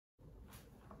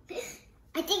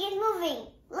I think it's moving.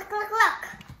 Look, look, look.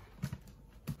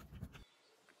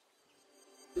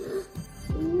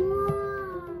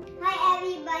 Hi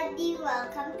everybody,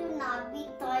 welcome to Nobi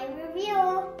Toy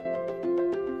Review.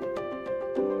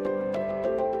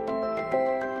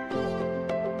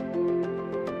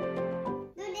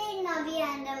 Today Nobi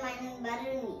ada mainan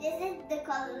baru nih. This is the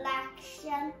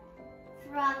collection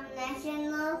from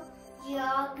National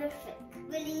Geographic.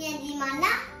 Belinya di mana?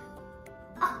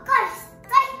 Of course,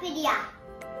 Toyspedia.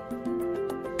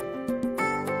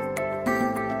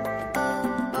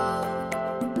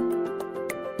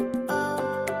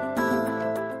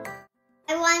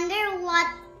 I wonder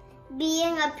what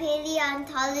being a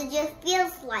paleontologist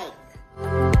feels like.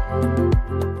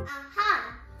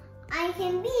 Aha! I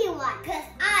can be one because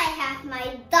I have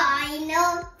my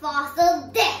dino fossil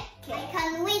dig kit. I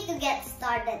can't wait to get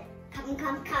started. Come,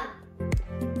 come, come.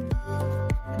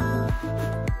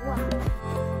 Wow.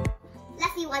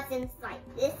 Let's see what's inside.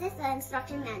 This is an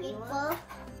instruction manual.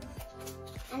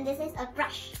 And this is a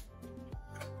brush.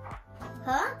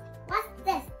 Huh? What's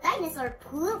this? Dinosaur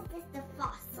poop? This is the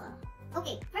fossil.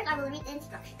 Okay, first I will read the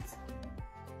instructions.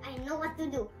 I know what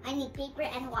to do. I need paper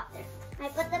and water. I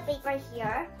put the paper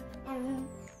here, and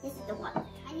this is the water.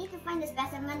 I need to find the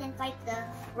specimen and find the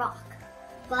rock.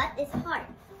 But it's hard.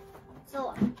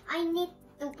 So I need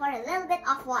to pour a little bit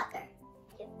of water.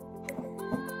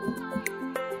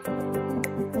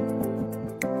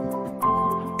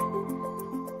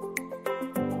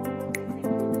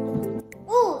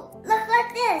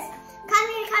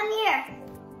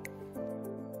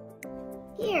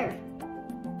 Here.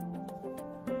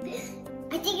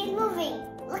 I think it's moving.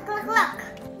 Look, look, look.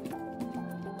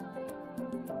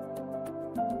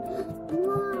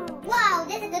 Wow,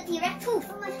 this is a T-Rex tooth.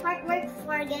 So much hard work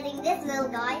for getting this little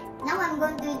guy. Now I'm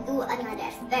going to do another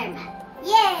experiment.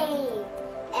 Yay!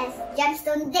 It's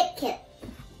Gemstone Dig Kit.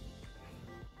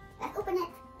 Let's open it.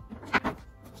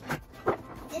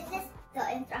 This is the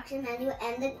instruction manual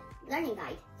and the learning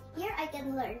guide. Here I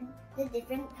can learn the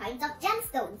different kinds of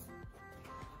gemstones.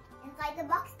 Inside the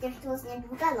box, there's toolsnya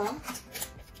juga loh.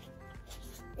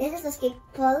 This is a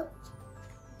scalpel.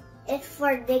 It's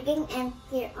for digging and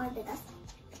clear all the dust.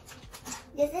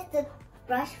 This is the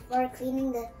brush for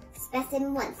cleaning the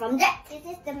specimen from dirt. This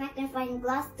is the magnifying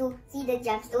glass to see the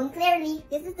gemstone clearly.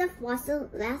 This is the fossil.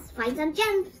 Let's find some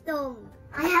gemstone.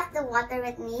 I have the water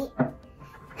with me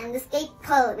and the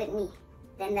scalpel with me.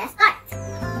 Then let's start.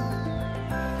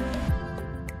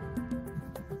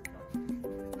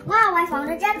 Wow, I found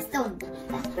a gemstone.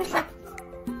 Let's push it.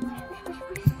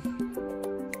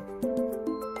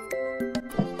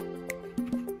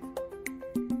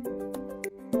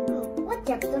 What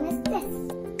gemstone is this?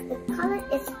 The color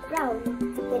is brown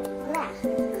with black.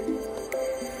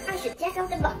 I should check out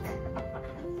the book.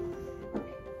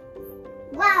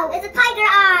 Wow, it's a tiger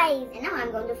eye! And now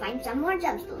I'm going to find some more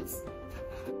gemstones.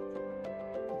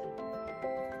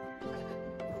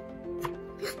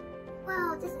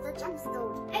 Wow, this is a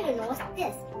gemstone. I don't know what's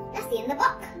this. Let's see in the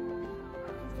book.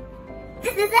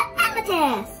 This is an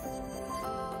amethyst.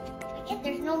 I guess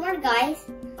there's no more, guys.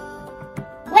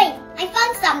 Wait, I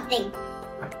found something.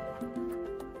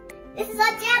 This is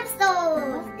a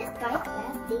gemstone. What's this, guys?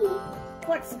 Let's see.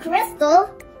 Quartz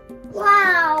crystal.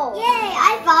 Wow. Yay,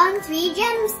 I found 3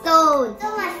 gemstones. So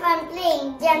much fun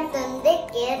playing Gemstone Dig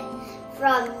Kit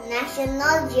from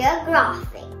National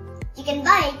Geographic. You can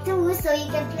buy it too, so you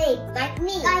can play like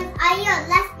me. Guys, ayo,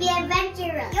 let's be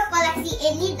adventurous. Yung koleksi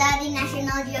ini dari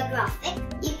National Geographic.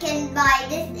 You can buy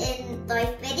this in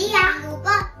Toyspedia. Jangan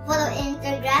lupa follow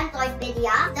Instagram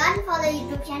Toyspedia dan follow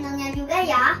YouTube channelnya juga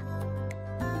ya.